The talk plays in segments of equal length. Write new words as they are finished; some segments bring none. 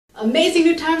Amazing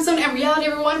new time zone and reality,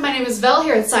 everyone. My name is Vel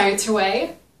here at Science Your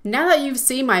Way. Now that you've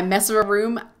seen my mess of a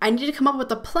room, I need to come up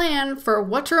with a plan for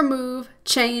what to remove,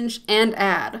 change, and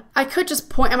add. I could just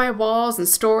point at my walls and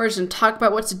storage and talk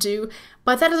about what to do,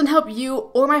 but that doesn't help you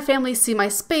or my family see my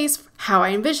space how I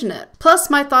envision it.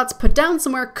 Plus, my thoughts put down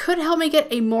somewhere could help me get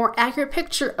a more accurate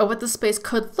picture of what the space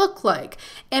could look like,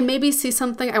 and maybe see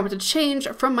something I want to change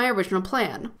from my original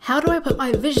plan. How do I put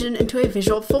my vision into a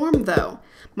visual form, though?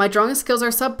 My drawing skills are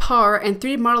subpar, and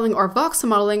 3D modeling or voxel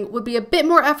modeling would be a bit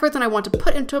more effort than I want to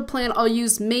put into a plan I'll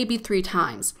use maybe 3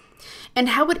 times. And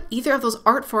how would either of those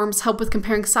art forms help with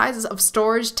comparing sizes of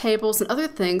storage, tables, and other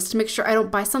things to make sure I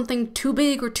don't buy something too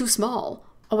big or too small?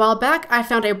 A while back, I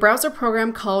found a browser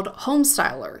program called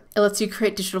Homestyler. It lets you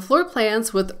create digital floor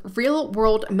plans with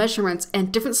real-world measurements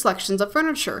and different selections of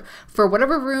furniture for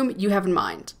whatever room you have in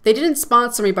mind. They didn't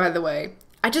sponsor me, by the way.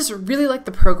 I just really like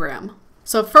the program.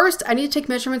 So first, I need to take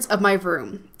measurements of my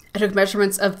room. I took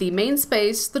measurements of the main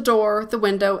space, the door, the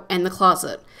window, and the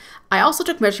closet. I also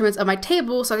took measurements of my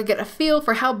table so I could get a feel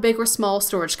for how big or small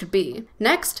storage could be.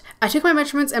 Next, I took my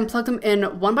measurements and plugged them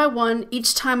in one by one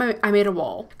each time I made a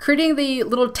wall. Creating the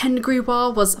little 10-degree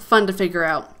wall was fun to figure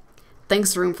out.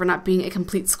 Thanks, room, for not being a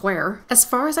complete square. As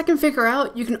far as I can figure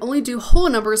out, you can only do whole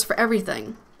numbers for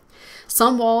everything.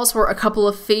 Some walls were a couple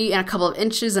of feet and a couple of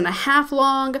inches and a half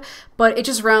long, but it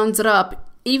just rounds it up,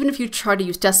 even if you try to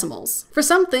use decimals. For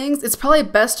some things, it's probably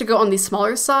best to go on the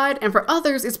smaller side, and for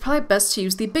others, it's probably best to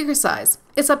use the bigger size.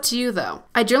 It's up to you though.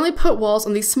 I generally put walls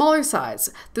on the smaller sides.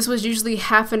 This was usually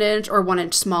 1/2 inch or 1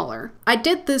 inch smaller. I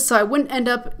did this so I wouldn't end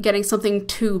up getting something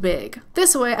too big.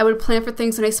 This way, I would plan for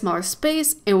things in a smaller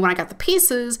space, and when I got the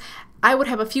pieces, I would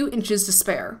have a few inches to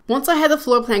spare. Once I had the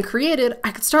floor plan created, I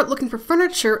could start looking for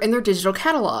furniture in their digital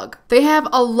catalog. They have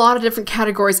a lot of different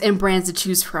categories and brands to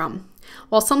choose from.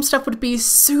 While some stuff would be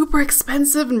super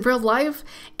expensive in real life,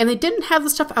 and they didn't have the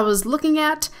stuff I was looking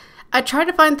at, I tried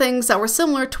to find things that were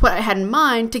similar to what I had in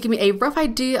mind to give me a rough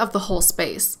idea of the whole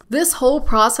space. This whole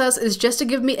process is just to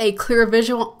give me a clearer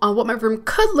visual on what my room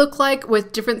could look like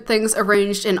with different things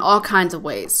arranged in all kinds of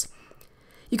ways.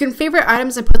 You can favorite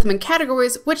items and put them in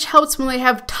categories, which helps when they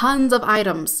have tons of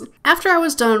items. After I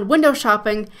was done window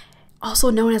shopping, also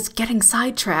known as getting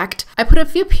sidetracked, I put a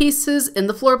few pieces in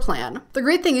the floor plan. The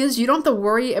great thing is you don't have to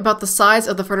worry about the size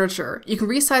of the furniture. You can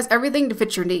resize everything to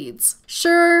fit your needs.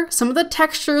 Sure, some of the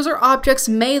textures or objects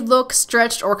may look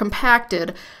stretched or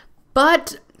compacted,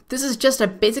 but this is just a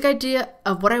basic idea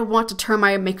of what I want to turn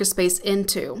my makerspace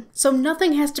into. So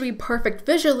nothing has to be perfect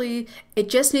visually, it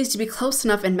just needs to be close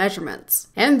enough in measurements.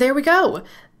 And there we go!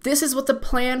 This is what the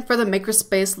plan for the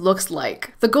makerspace looks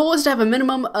like. The goal is to have a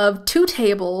minimum of 2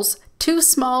 tables, 2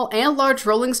 small and large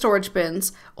rolling storage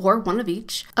bins, or 1 of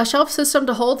each, a shelf system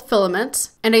to hold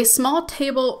filaments, and a small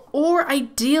table or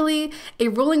ideally a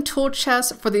rolling tool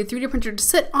chest for the 3D printer to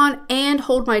sit on and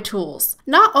hold my tools.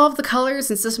 Not all of the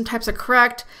colors and system types are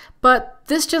correct, but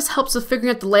this just helps with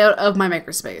figuring out the layout of my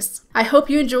makerspace. I hope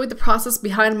you enjoyed the process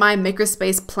behind my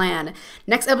makerspace plan.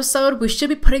 Next episode, we should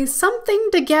be putting something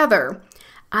together.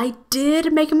 I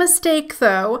did make a mistake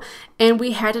though, and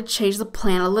we had to change the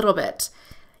plan a little bit.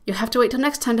 You'll have to wait till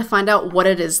next time to find out what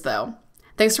it is though.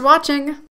 Thanks for watching!